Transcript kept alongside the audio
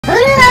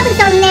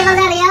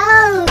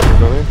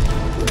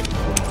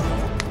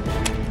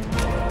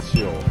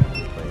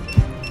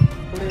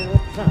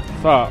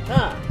さ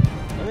あ、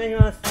お願いし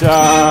ます。じ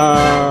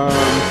ゃ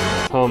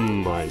ーん、3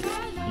枚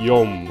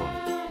4枚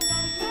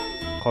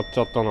買っち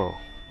ゃったな。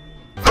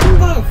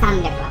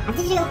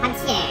3388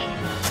円。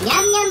に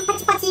ゃんにゃんパ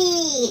チパチ。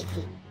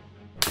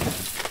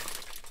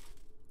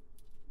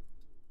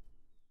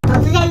突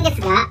然で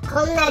すが、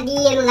こんな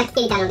DM が来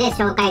ていたので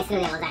紹介す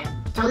るでござる。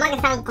ちょんまげ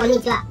さん、こんに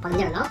ちは。ボンジ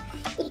ョルノ。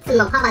いつ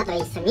もパパと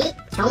一緒に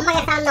ちょんまげ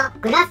さんの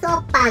グラスオ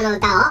ッパーの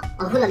歌を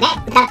お風呂で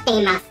歌って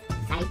います。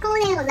最高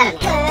でござるね。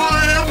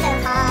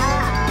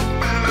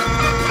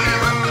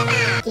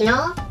昨日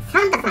サ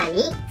ンタさん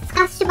にス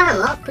カッシュバ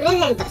ンをプレ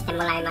ゼントしても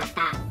らいまし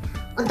た。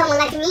お友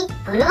達に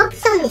フルオプ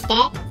ションにして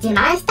自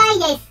慢したい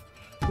です。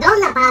ど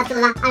んなパーツ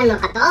があるの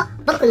かと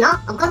僕の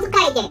お小遣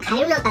いで買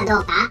えるのかど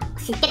うか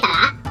知ってたら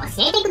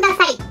教えてくだ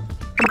さい。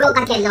福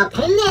岡県の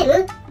ペンネー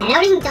ムペ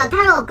ロリンチョ太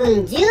郎くん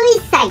11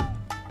歳。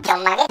ちょ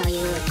んまげとい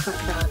うこ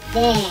と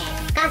で、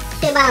スカッ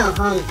シュバン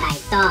本体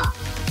と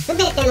全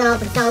てのオ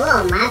プションを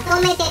まと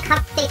めて買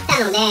ってき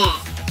たので、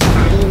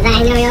散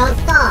財の様子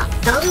と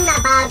どんな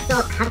パーツを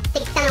買って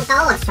きたの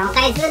かを紹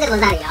介するでご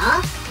ざるよ。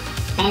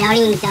ペロ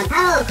リンチョ太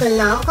郎くん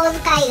のお小遣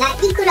いが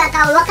いくら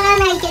かわから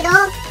ないけど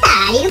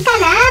足りるか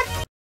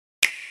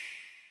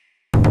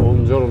な。ボ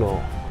ンジョル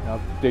ノやっ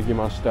てき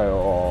ました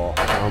よ。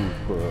キャン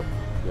プ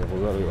でご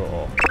ざる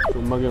よ。ちょ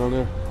んまげが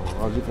ね、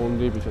ラジコン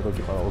デビューした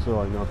時からお世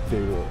話になってい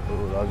る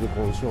ラジ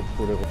コンショッ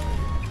プでございます。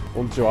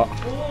こんにちは。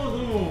おお、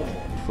どうも。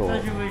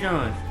久しぶりじゃ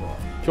ないですか。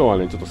今日は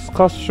ね、ちょっとス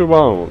カッシュバ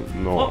ー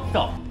ンの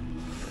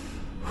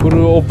フ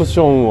ルオプシ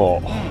ョン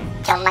を、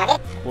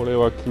これ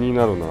は気に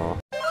なるな。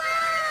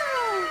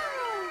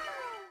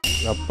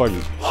やっぱり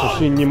初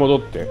心に戻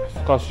ってス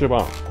カッシュ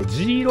バーン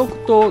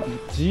G6 と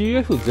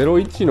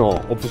GF01 の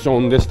オプシ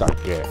ョンでしたっ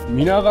け。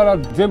見ながら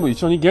全部一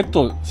緒にゲッ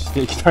トし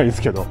ていきたいんで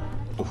すけど、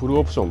フル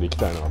オプションでいき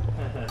たいなと。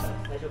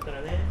最初か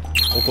らね、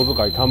お小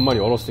遣いたんまり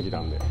下ろしてきた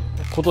んで、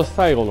今年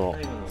最後の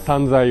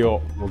散財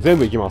をもう全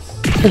部いきます。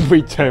全部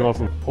いっちゃいま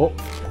す。お、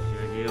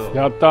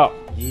やった。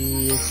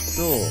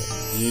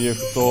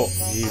 GF と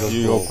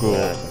G6 をっ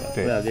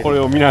てこれ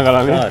を見なが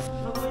らね。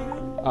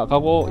あ、カ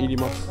ゴいり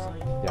ます。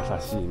優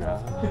しいな。あ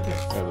りが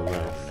とうござい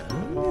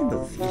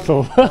ます。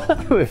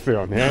そうです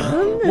よね。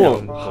もう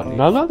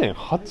7年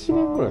8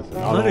年ぐらいですよ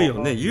ね。なるよ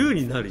ね、優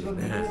になるよ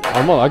ね。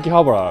あ、まだ秋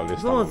葉原で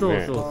したもんね。そう。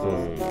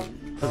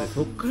だって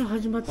そっから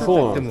始まったって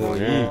言ってもいい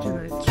じゃな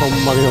いですか。ちょん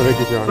まげの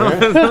歴史は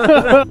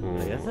ね。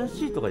優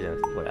しいとかじゃない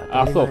ですか、これ。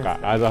あ、そうか。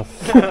あざっす。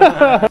嬉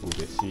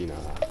しいな。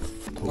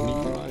とりあ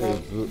え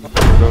ずこ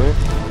れだね。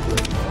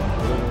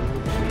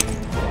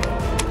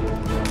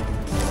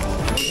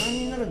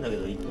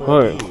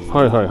は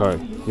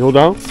い。余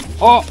談？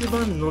あ、一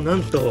番のな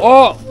んと。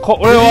あ、こ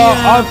れ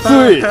は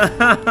熱い。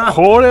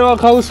これは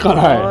買うしか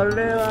ない。こ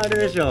れはあれ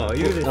でしょ。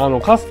言うでしょ。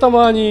カスタ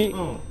マーに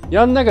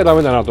やんなきゃダ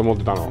メだなと思っ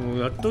てたの。もう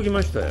やっとき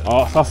ましたよ。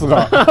あ、さす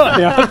が。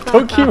やっ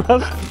ときました。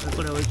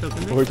これ置いとく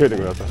ね。置いといて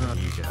ください。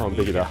完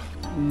璧だ。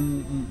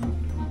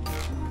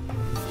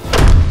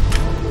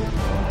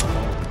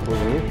これ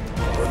ね。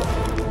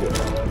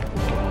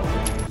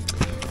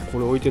こ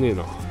れ置いてねえ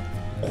な。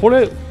こ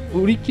れ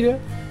売り切れ？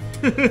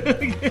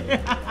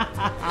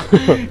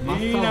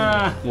いい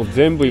な。もう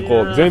全部行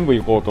こう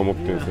と思っ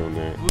てるんですよ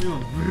ね。ブ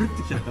ルっ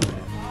てきちゃったね。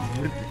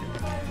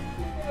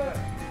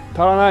足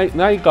ら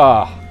ない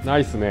か。な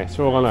いっすね。し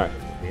ょうがない。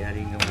ベア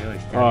リングも用意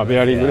して。ああ、ベ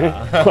アリングね。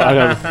ありがとうござい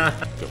ます。じゃあ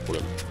これ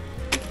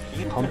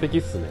完璧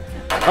っすね。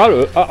あ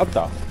る？あっ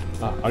た。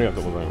ありが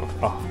とうございます。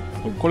あ、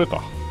これか。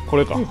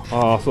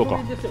ああ、そうか。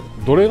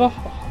どれが？こ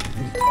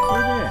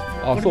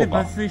れで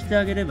抜粋して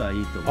あげれば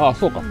いいと思う。あ、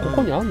そうか。こ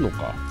こにあんの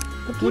か。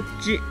こっ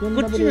ち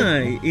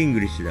がイング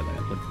リッシュだか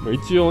ら。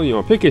一応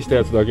今ペケした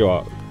やつだけ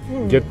は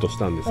ゲットし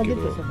たんですけ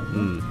ど、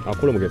あ、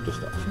これもゲットし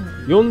た。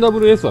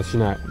4WS はし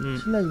ない。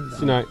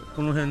しない。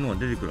この辺のが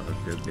出てくるはず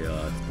だよ。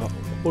あ、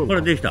こ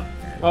れできた。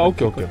あ、オッ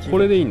ケー。こ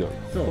れでいいんだ。こ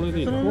れ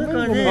でいいその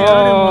中で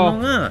ある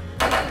ものが、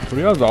と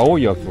りあえず青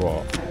いやつ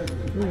は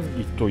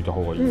言っといた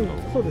方がいいんだ。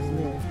そうです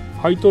ね。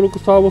ハイトルク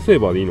サーボセー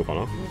バーでいいのか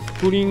な。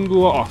スプリン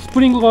グは、スプ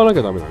リング買わなき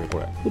ゃダメだね、こ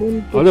れ。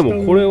あ、で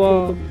もこれ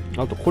は、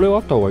あとこれはあ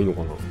った方がいいの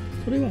かな。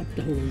それはあっ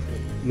た方がいいと思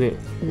う。ね、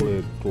こ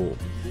れと。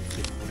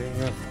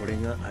これ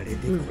があれで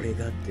これ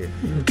がって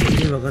全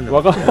然わかんない。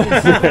わかんない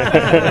ですね。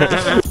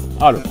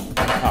ある。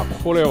あ、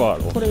これはあ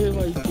る。これ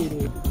はいけ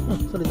る。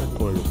それだけ。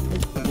これです。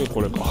で、こ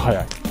れか。早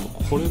い。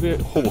これで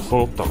ほぼ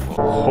揃ったのか。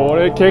こ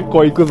れ結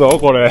構いくぞ、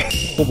これ。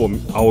ほぼ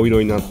青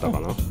色になったか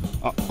な。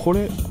あ、こ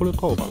れ買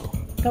おうかな。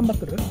頑張っ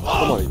てる？ここ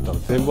までいったら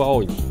全部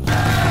青いに。64。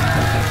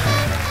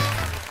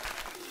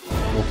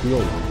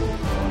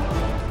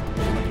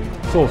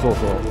そう。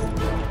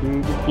キ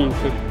ングピンセ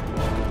ット。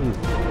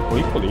こ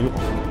れ1個でいいのか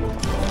な。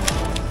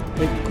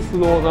X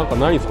のなんか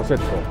ナイスセッ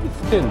ト。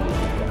ステンでいい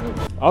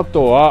か。あ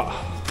とは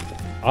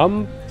ア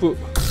ンプ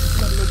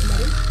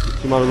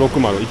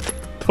1060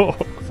と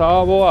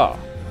サーボは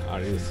あ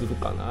れにする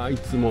かな。い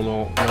つも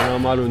の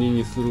702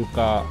にする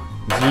か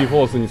G フ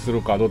ォースにす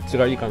るか、どっち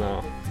がいいか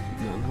な。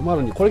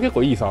702、これ結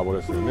構いいサーボ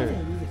ですよね。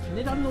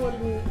値段の割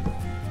に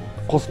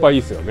コスパい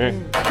いですよね。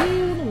軽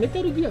用のメ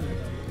タルギアの。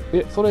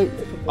それ、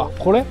あ、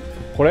これ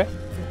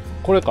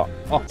これか。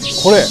あ、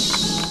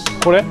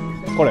これ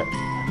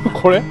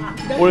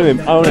俺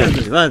ね、ワンズ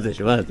でしょ、ワンズ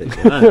でし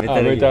ょ。メ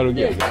タル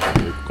ギアでいくか、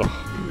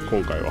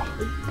今回は。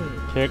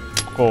結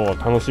構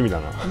楽しみだ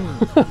な。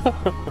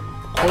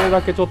これ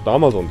だけちょっと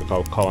Amazon で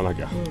買わな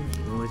きゃ。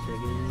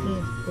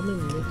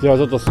じゃあ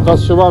ちょっとスカッ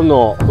シュバン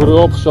のフル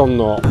オプション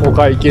のお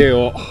会計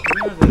を。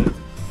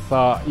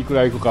さあ、いく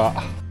らいくか。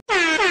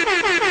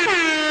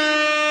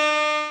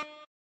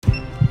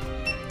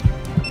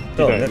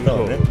な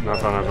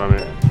かなか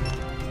ね、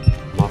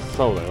真っ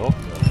青だよ。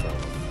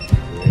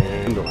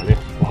鮮度がね、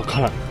わか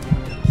らん。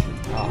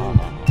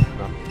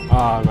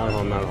ああ、なるほ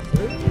どなるほど。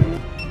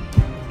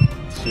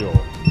塩。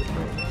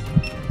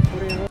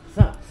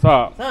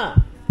さあ、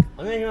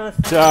お願いしま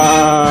す。じ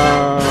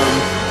ゃーん。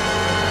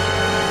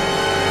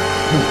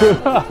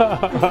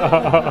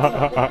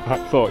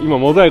そう、今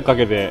モザイクか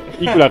けて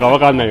いくらかわ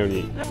かんないよう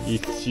に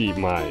1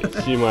枚、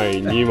2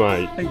枚、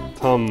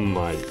3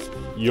枚、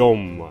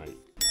4枚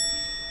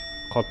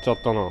買っちゃっ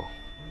たな。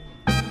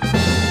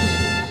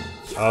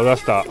あ、出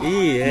した。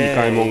いい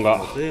買い物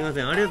が。すみま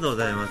せん、ありがとうご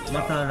ざいます。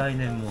また来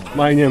年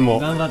も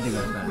頑張ってく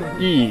ださ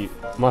い。いい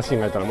マシン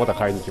がいたらまた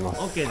買いに行きま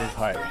す。 OK です。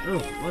はい、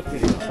待って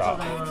ください。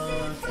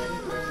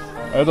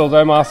ありがとうご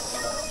ざいま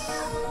す。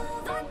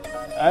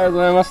ありがとうご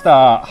ざいまし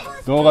た。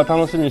動画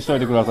楽しみにしておい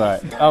てくださ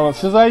い。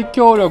取材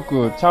協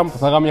力チャンプ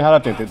相模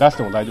原店って出し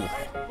ても大丈夫で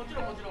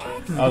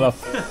すか？あざっ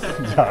す。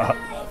じゃあ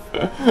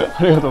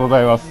ありがとうご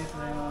ざいます。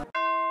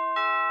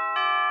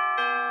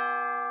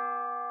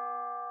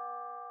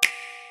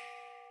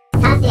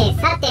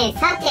さ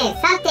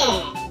て、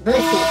物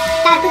資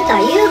企画と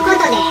いうこと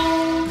で、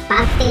バ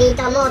ッテリー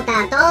とモータ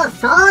ーと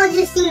送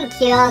受信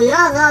機を除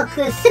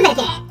くすべて、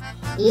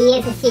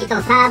ESC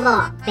とサーボ、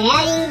ベア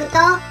リングと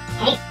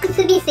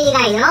X ビス以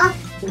外の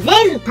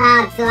全パ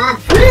ーツは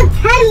フル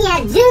タ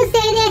イヤ純正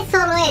で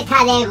揃え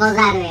たでご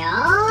ざるよ。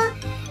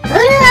フルオ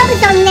プ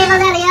ションでござ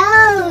るよ。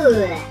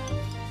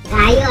概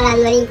要欄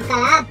のリンクか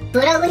らブ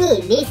ログに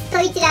リス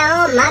ト一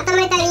覧をまと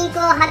めたリンク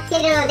を貼って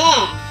いるので、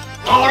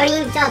エロリ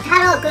ンチョ太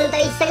郎くんと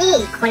一緒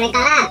にこれか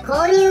ら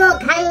購入を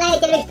考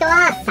えてる人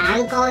は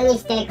参考に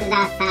してく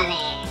だされ。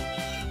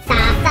さあ、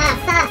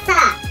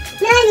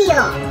何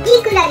を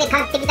いくらで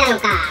買ってきたの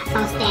か、そ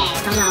して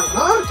その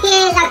合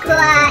計額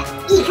は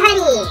いかに、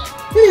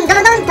ド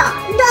ドンと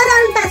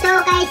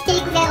紹介して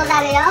いくでご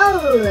ざるよ。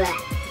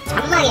ち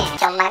ょんまげ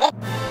ス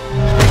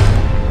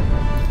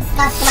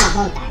カッシュ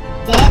バン本体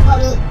税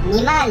込み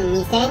 22,253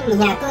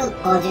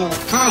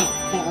 円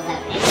でござる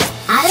ね。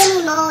アル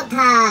ミモーター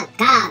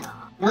ガード。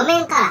路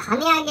面から跳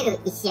ね上げる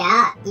石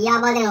や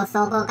岩場での走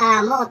行か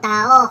らモータ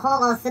ーを保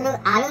護する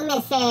アル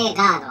ミ製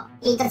ガード。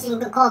ヒートシン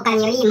ク効果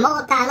によりモ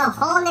ーターの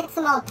放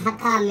熱も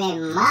高め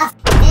ます。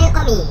税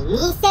込み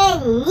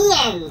 2,002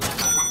 円でござる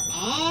ね。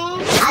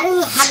アル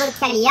ミハブキ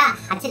ャリア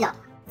8度。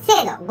精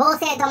度、合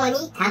成ともに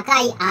高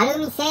いアル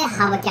ミ製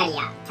ハブキャリア。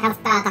キャス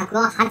ター角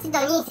を8度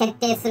に設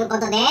定するこ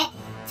とで、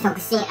直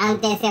進安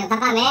定性を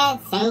高め、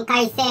旋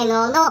回性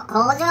能の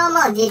向上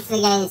も実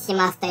現し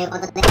ますというこ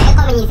とで、税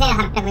込み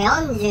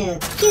 2,849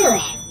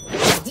 円。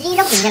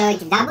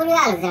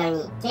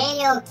G601WR02 軽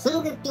量キ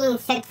ングピン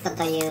セット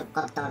という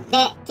こと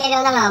で、軽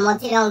量なのはも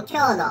ちろん強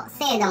度、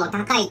精度も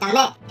高いため、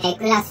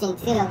クラッシュに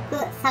強く、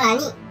さら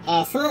に、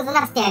スムーズ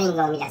なステアリン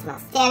グを生み出しま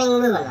す。ステアリン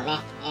グ部分のね、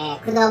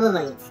駆動部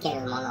分につけ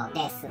るもの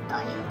ですというこ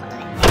と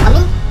で、税込み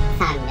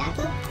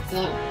308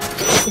円。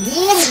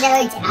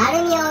GF01 アル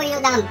ミオイル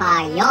ダンパ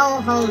ー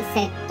4本セ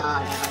ットでござ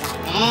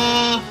る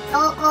ね。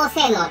走行性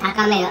能を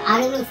高めるア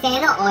ルミ製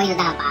のオイル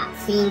ダンパ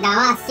ー。シリンダー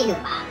はシルバ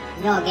ー。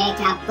上下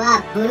キャップ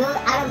はブルー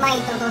アルマ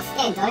イトとし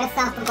てドレス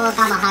アップ効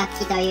果も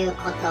発揮という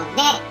こと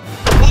で、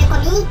税込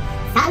み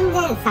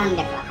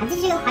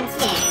 3,388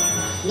 円。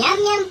ミャン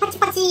ミャンパチ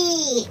パチ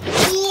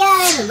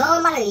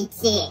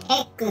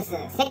TRF501X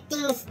セッティ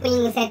ングスプリ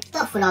ングセッ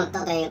トフロン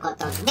トというこ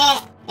とで、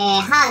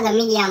ハード、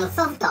ミディアム、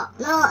ソフトの、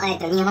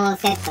2本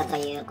セットと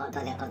いうこと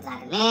でござ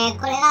るね。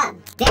これが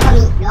税込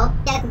み693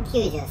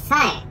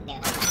円で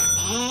ござる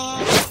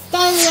ね。ステ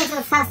ンレ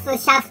スサス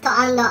シャフト&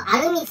ア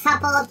ルミサ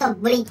ポート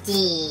ブリッ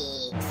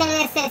ジ。ステン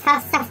レス製サ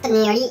スシャフト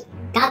により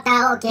ガタ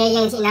ーを軽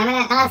減し滑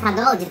らかな作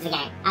動を実現。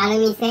アル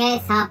ミ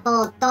製サポ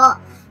ート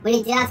ブ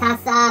リッジはサ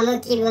スアーム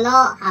基部の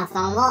破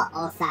損を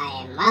抑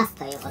えます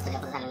ということで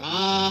ござる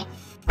ね。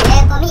税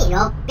込み663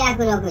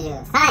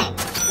円で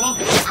すね。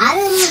アル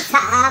ミサ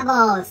ー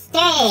ボステ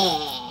ー。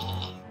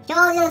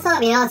標準装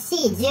備の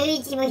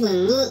C11 部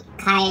品に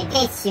変え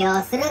て使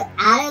用する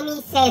アル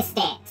ミ製ス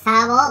テー。サ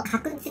ーボを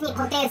確実に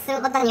固定す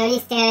ることにより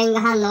ステアリング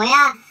反応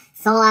や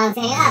双安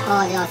性が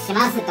向上し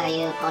ますと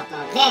いうこと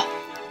で、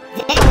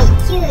税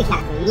込み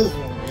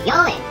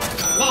924円です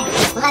ね。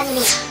おなじみ、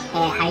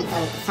ハイト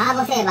ルクサー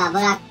ボセーバーブ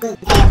ラック税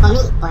込み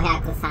539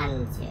円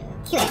です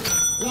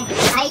ね。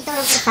ハイトル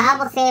クサー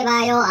ボセーバ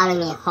ー用アル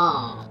ミホ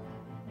ーン。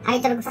ハ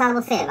イトルクサー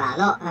ボセーバー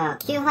の、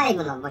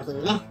95の部品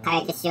にね、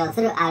変えて使用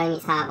するアル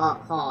ミサーボ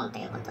ホーンと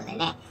いうことで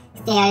ね、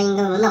ステアリン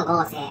グ部の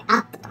合成ア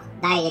ップと、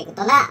ダイレク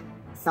トな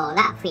ソー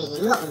ダフィー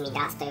リングを生み出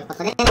すというこ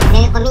とで、税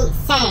込み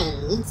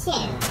 1,001 円。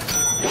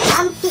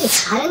ワンピー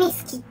スアルミ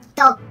スキッ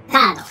トガ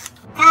ード。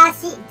カー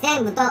し、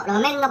全部と路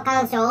面の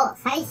干渉を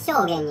最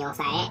小限に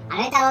抑え、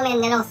荒れた路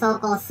面での走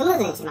行をスムー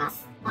ズにしま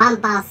す。バン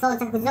パー装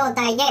着状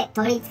態で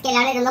取り付け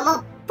られるの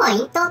もポイ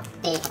ントっ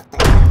ていうこと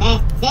ですので、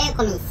税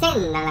込み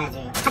1078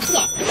円。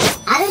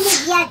アルミ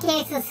ギアケ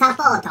ースサ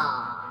ポート。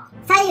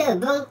左右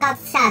分割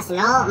シャーシ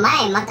の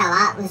前また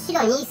は後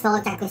ろに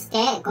装着し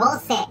て合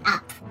成ア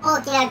ップ。大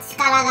きな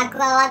力が加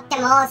わって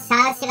もシ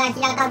ャーシが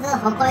開かず、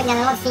ホコリな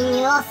どの侵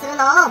入をする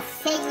のを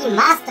防ぎ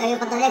ますという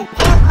ことで、税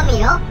込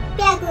み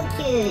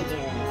693円。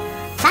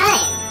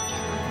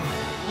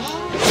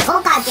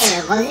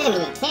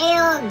5×50mm 軽用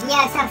ギ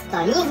アシャフト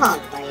2本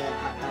という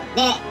こと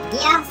で、ギ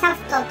アシャ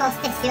フトとし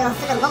て使用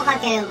する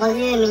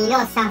 5×50mm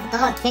のシャフト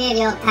の軽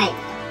量タイプ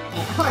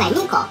と、本来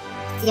2個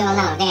必要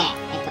なので、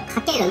か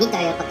ける2と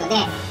いうことで、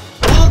税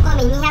込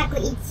み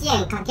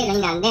201円かける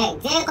2なんで、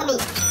税込み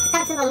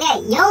2つ分で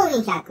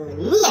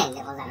402円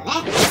でござるね。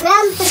ク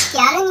ランプ式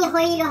アルミホ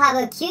イールハブ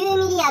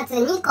 9mm 圧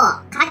2個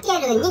かけ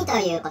る2と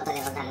いうことで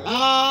ござる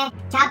ね。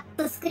キャッ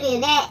プスクリュ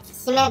ーで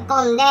締め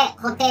込んで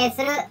固定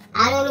する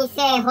アルミ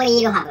製ホイ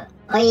ールハブ。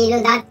ホイー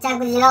ル脱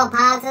着時のパ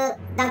ーツ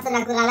脱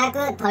落がな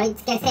く取り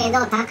付け精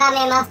度を高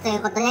めますとい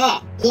うことで、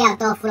ギア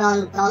とフロ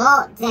ント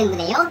の全部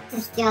で4つ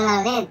必要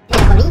なので、税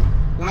込み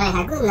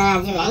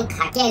770円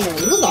かける2で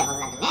ござる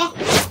ね。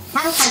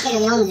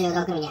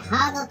3×46mm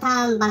ハードタ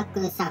ーンバック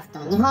ルシャフト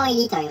2本入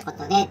りというこ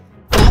とで、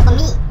税込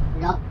み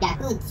616円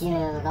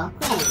でござるね。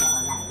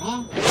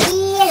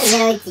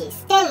PL01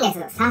 ステンレス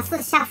サ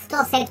スシャフ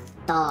トセッ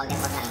トで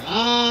ござる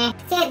ね。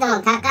精度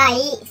の高い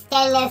ス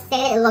テンレス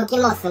製で動き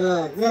もス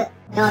ムーズ。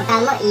両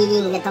端の E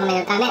リングで止め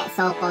るため、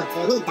走行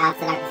中に脱落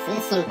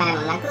する心配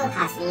もなく、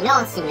走り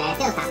の信頼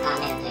性を高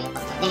めるという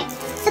ことで、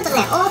ちょっと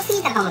ね、多す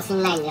ぎたかもし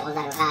んないんでご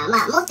ざるが、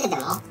まあ、持ってて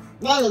も、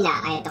便利な、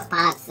パ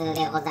ーツ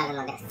でござる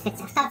ので、2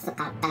つ買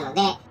ったの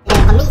で、税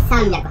込み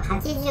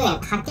380円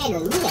かける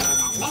2でござる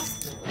ね。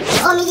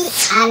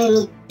5mm アル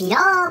ミピロ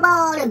ーボ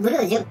ールブル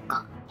ー10個。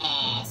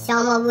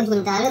消耗部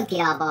品となるピ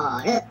ローボ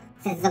ール。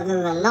接続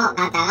部分の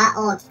ガタが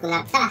大きく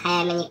なったら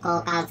早めに交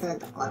換する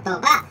こと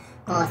が、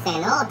高性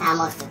能を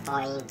保つ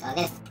ポイント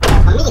です。税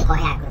込み539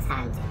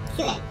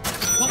円。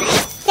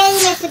ステンレ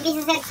ス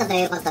ビスセットと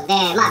いうこと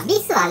で、まあ、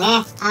ビスは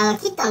ね、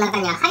キットの中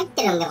には入っ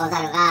てるんでご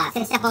ざるが、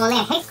拙者この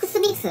ね、ヘック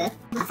スビス、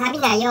錆び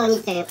ないよう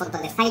にということ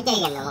で最低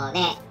限のもので、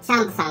シ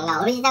ャンプさん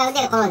がオリジナル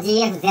でこの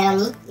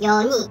GF02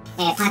 用に、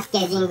パッケ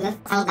ージング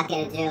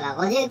 3×10 が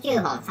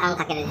59本、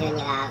3×12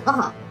 が5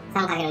本、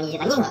3×20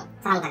 が2本、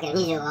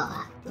3×25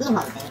 が2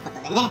本というこ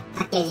とでね、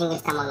パッケージング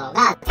したもの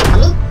が、税込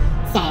み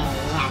1232円で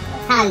ご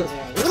ざる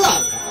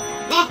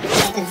ね。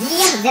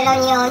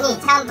GF02 用に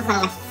チャンプさ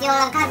んが必要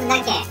な数だ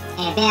け、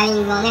ベアリ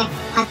ングをね、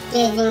パッ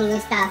ケージング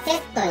したセ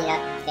ットになっ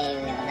てい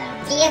るでござる。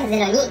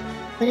GF02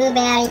 フル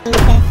ベアリングセッ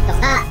ト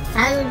が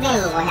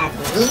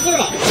3520円。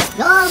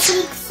ローフ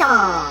リクション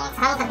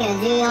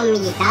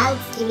 3×14mm 段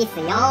付きビス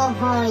4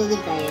本入り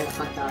という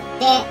こと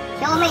で、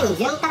表面に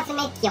潤滑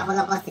メッキを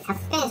施してサス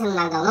ペンション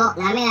などの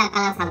滑ら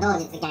かな作動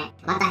実現。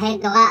またヘ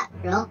ッドが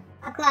6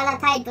角穴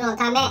タイプの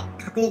ため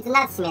確実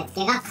な締め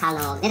付けが可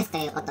能ですと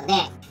いうことで、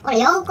これ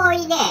4個入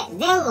りで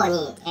前後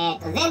に、全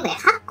部で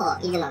8個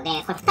いるの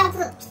で、これ2つ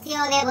必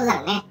要でござ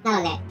るね。な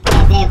ので、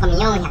税込み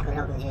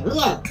462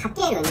円か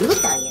ける2ということ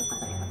で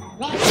ござる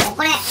ね。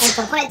これ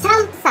チ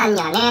ャンプさん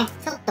にはね、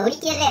ちょっと売り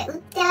切れで売っ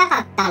てなか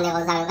ったんでご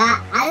ざるが、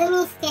アル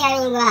ミステア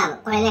リングアーム、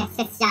これね、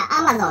拙者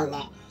Amazon で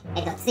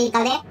追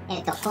加で、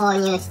購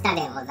入した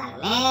でござる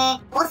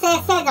ね。補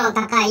正精度の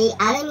高い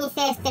アルミ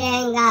製ステア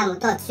リングアーム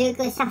と中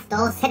空シャフ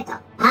トをセット。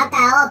パタ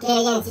ーを軽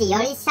減し、よ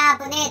りシャ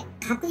ープで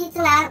確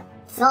実な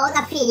ソー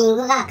ダフィーリン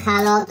グが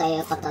可能と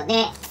いうこと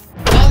で、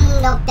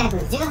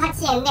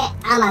1618円で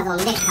Amazon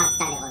で買っ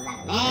たでござる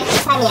ね。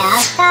タミヤア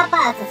フターパ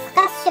ーツス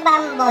カッシュ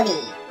版ボディ、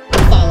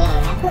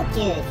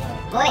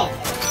2495円で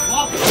すね。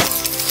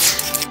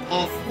ス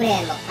プレ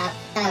ーも買っ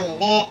たん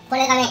で、こ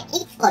れがね、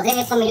1個税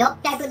込み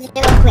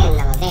616円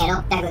なので、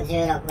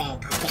616円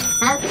かける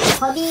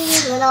3。ホビーリ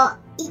ングの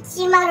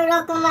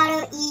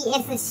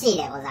 1060ESC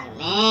でござる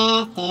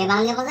ね。定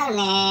番でござる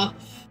ね。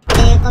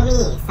税込み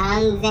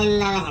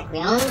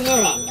3740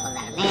円でご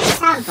ざるね。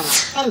シャンプの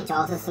店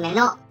長おすすめ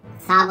の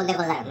サーボで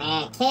ござる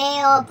ね。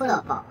KO プロ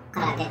ポか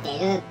ら出てい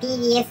る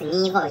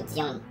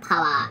PDS2514 パ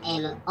ワー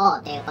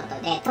MO ということ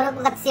で、トル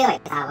クが強い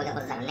サーボで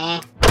ござる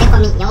ね。税込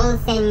み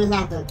4290円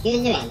でござる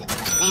ね。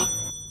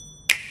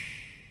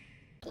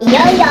いよいよ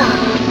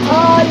購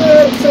入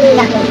金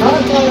額合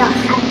計の発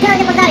表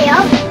でござるよ。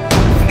ス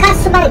カッ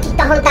シュ版キッ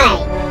ト本体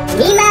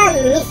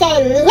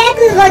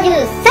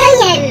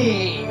 22,253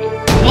 円。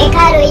メ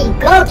カ類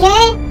合計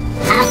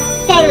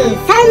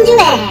8030円。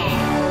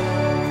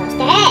そし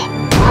てオ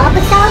プ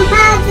ションパ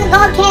ーツ合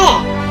計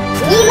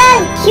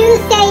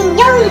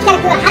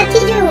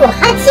 29,488 円。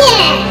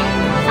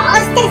そ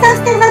して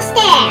散財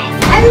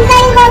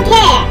合計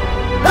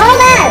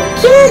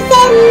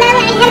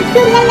 59,771 円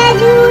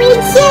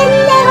で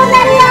ご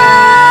ざるよ。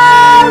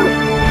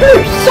不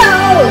評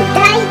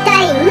だいた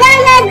い7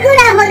グ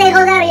ラムでご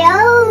ざるよ。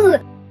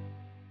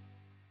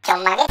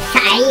んまに。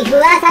財布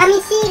は寂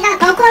しいが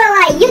心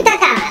は豊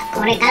か。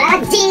これか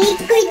らじっ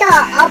くりと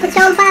オプシ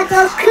ョンパーツ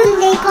を組ん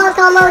でいこう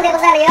と思うでご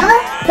ざるよ。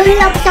フル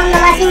オプションの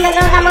マシンの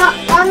動画も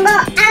今後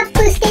アッ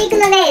プしていく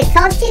ので、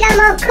そちら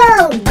もこ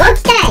うご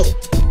期待。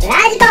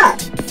ラジコ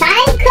最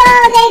高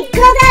でご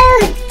ざ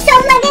る。ちょ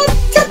んまげ、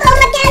ちょっとお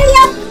まけある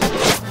よ。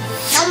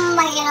ちょん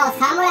まげの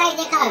侍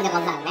デカールで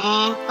ござる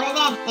ね。これ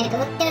ね、売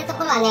ってると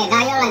ころはね、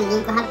概要欄にリ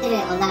ンク貼ってる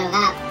でござる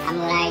が、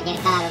侍デ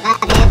カールが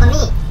税込み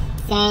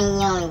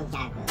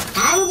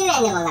1430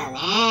円でござるね。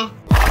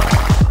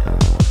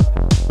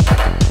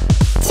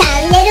チャ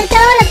ンネル登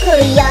録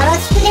よろ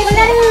しくでござ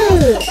る。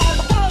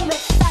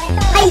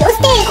はい、そし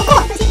て